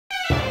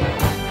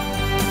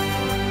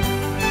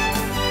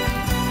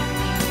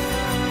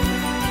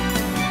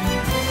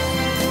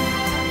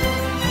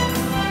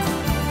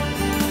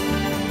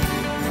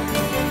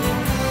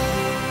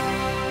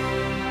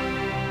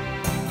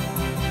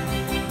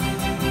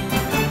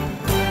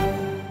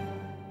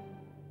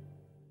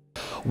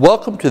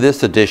Welcome to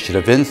this edition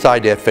of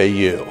Inside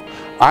FAU.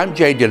 I'm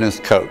J. Dennis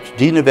Coates,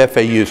 Dean of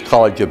FAU's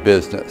College of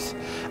Business.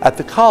 At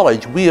the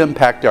college, we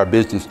impact our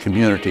business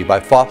community by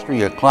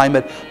fostering a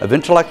climate of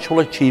intellectual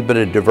achievement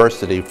and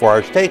diversity for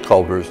our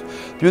stakeholders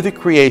through the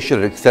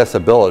creation and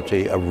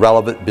accessibility of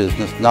relevant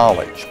business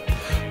knowledge.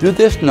 Through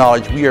this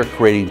knowledge, we are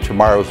creating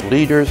tomorrow's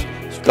leaders,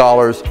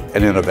 scholars,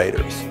 and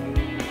innovators.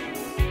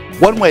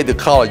 One way the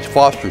college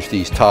fosters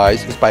these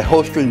ties is by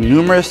hosting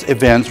numerous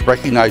events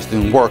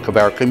recognizing the work of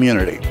our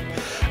community.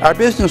 Our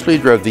Business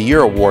Leader of the Year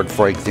Award,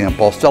 for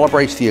example,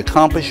 celebrates the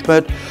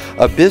accomplishment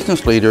of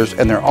business leaders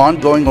and their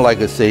ongoing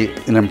legacy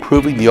in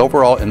improving the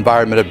overall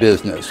environment of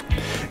business.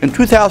 In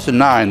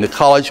 2009, the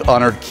college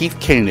honored Keith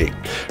Koenig,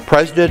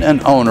 president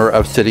and owner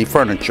of City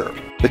Furniture.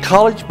 The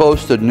college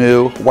boasts a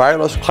new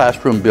wireless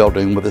classroom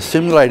building with a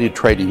simulated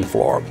trading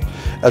floor,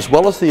 as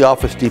well as the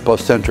Office Depot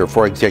Center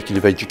for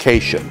Executive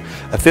Education,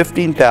 a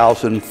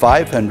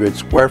 15,500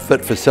 square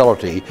foot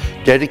facility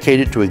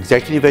dedicated to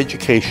executive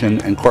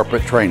education and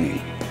corporate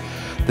training.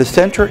 The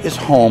center is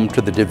home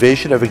to the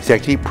Division of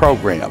Executive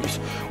Programs,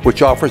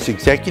 which offers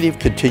executive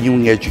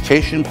continuing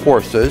education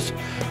courses,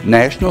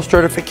 national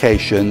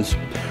certifications,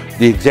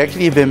 the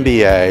Executive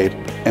MBA,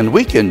 and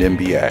Weekend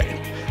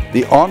MBA,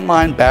 the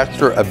online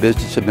Bachelor of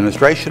Business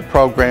Administration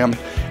program,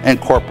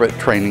 and corporate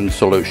training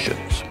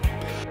solutions.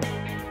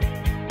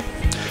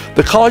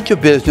 The College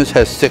of Business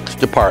has 6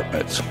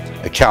 departments: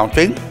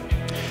 accounting,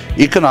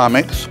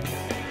 economics,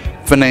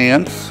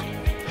 finance,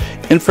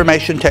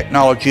 information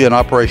technology and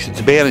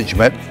operations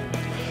management,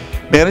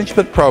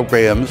 management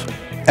programs,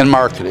 and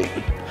marketing,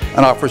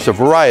 and offers a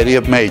variety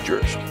of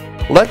majors.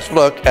 Let's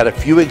look at a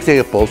few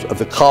examples of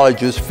the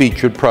college's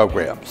featured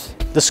programs.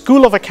 The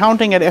School of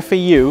Accounting at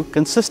FAU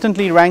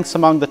consistently ranks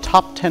among the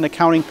top 10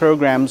 accounting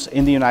programs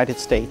in the United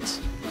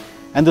States.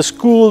 And the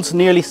school's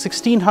nearly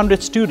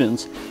 1,600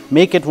 students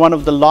make it one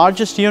of the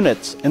largest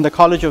units in the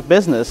College of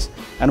Business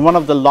and one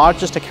of the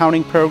largest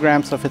accounting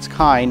programs of its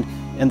kind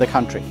in the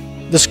country.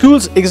 The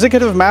school's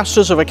Executive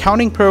Masters of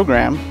Accounting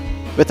program,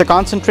 with a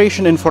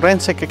concentration in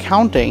forensic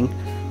accounting,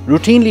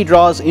 routinely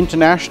draws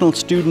international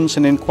students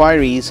and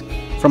inquiries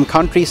from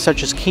countries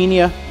such as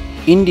Kenya,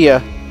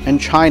 India,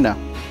 and China.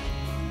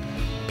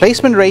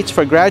 Placement rates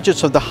for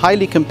graduates of the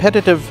highly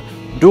competitive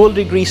dual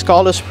degree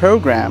scholars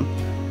program,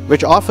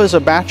 which offers a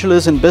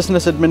bachelor's in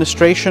business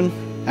administration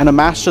and a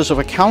master's of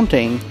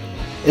accounting,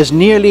 is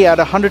nearly at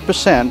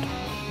 100%,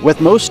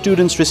 with most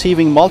students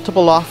receiving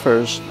multiple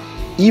offers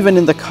even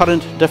in the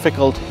current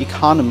difficult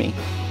economy.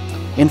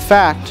 In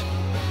fact,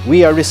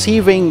 we are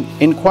receiving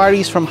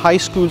inquiries from high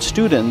school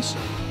students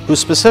who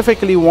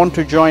specifically want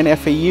to join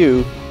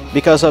FAU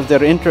because of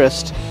their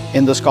interest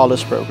in the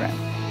Scholars Program.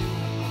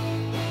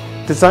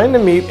 Designed to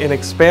meet an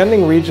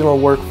expanding regional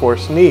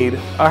workforce need,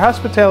 our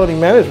hospitality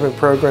management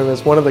program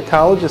is one of the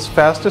college's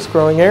fastest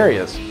growing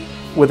areas,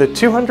 with a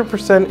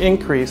 200%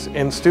 increase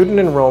in student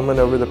enrollment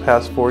over the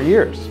past 4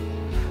 years.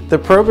 The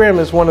program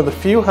is one of the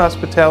few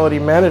hospitality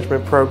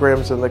management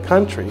programs in the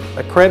country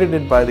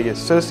accredited by the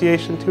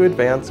Association to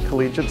Advance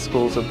Collegiate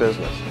Schools of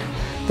Business.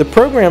 The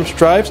program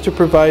strives to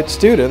provide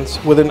students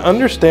with an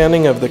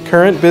understanding of the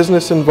current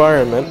business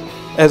environment,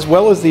 as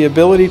well as the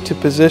ability to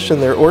position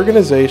their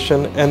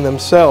organization and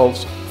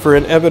themselves for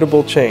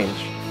inevitable change.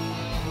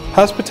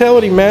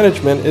 Hospitality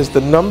management is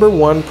the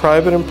 #1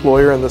 private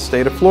employer in the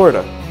state of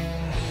Florida,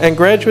 and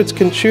graduates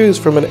can choose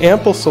from an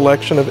ample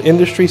selection of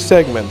industry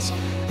segments,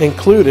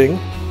 including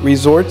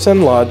resorts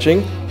and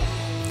lodging,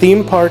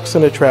 theme parks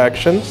and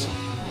attractions,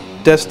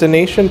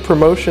 destination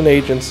promotion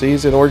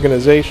agencies and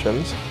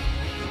organizations,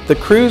 the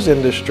cruise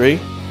industry,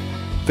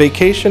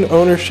 vacation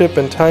ownership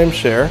and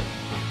timeshare,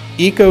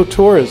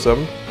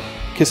 ecotourism,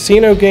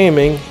 casino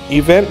gaming,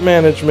 event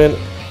management,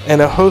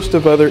 and a host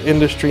of other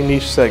industry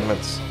niche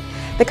segments.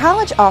 The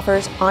college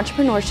offers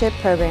entrepreneurship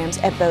programs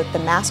at both the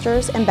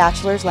master's and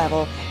bachelor's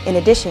level, in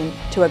addition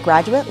to a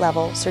graduate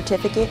level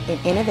certificate in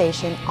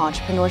innovation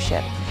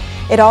entrepreneurship.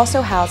 It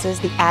also houses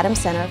the Adams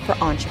Center for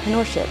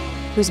Entrepreneurship,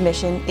 whose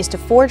mission is to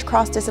forge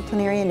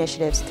cross-disciplinary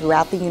initiatives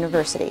throughout the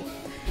university.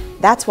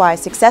 That's why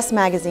Success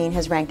Magazine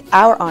has ranked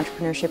our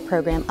entrepreneurship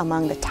program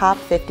among the top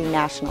 50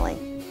 nationally.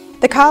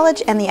 The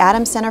college and the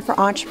Adams Center for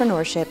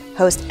Entrepreneurship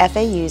host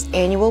FAU's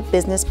annual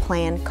business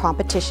plan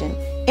competition,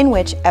 in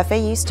which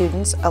FAU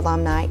students,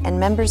 alumni, and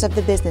members of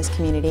the business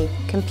community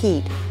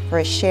compete for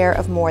a share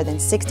of more than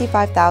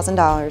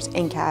 $65,000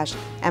 in cash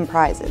and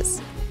prizes.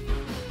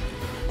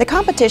 The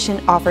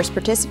competition offers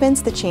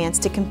participants the chance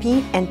to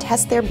compete and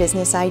test their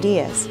business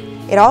ideas.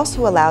 It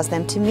also allows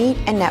them to meet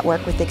and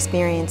network with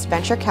experienced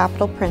venture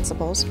capital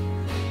principals,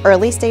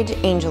 early-stage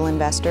angel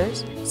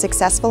investors,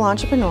 successful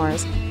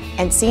entrepreneurs,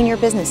 and senior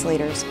business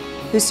leaders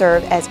who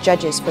serve as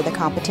judges for the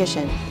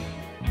competition.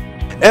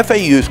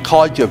 FAU's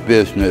College of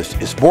Business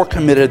is more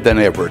committed than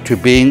ever to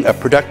being a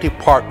productive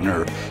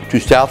partner to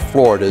South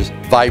Florida's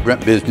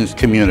vibrant business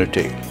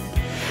community.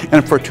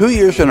 And for 2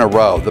 years in a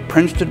row, the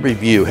Princeton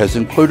Review has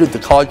included the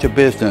College of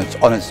Business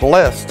on its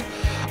list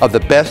of the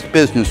best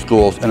business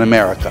schools in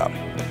America.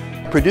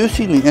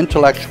 producing the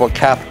intellectual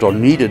capital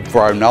needed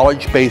for our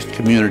knowledge-based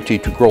community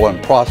to grow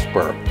and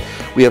prosper,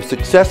 we have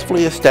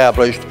successfully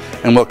established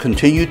and will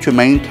continue to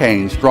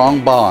maintain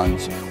strong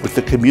bonds with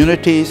the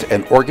communities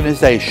and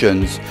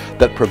organizations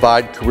that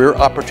provide career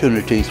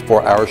opportunities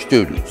for our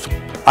students.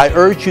 I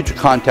urge you to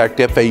contact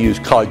FAU's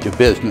College of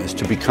Business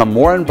to become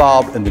more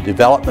involved in the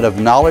development of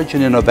knowledge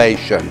and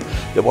innovation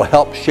that will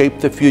help shape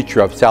the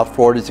future of South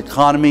Florida's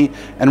economy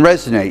and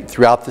resonate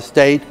throughout the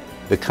state,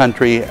 the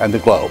country, and the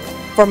globe.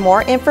 For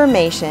more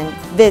information,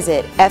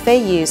 visit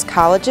FAU's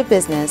College of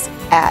Business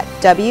at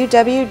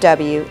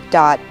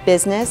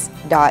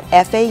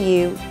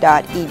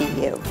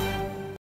www.business.fau.edu.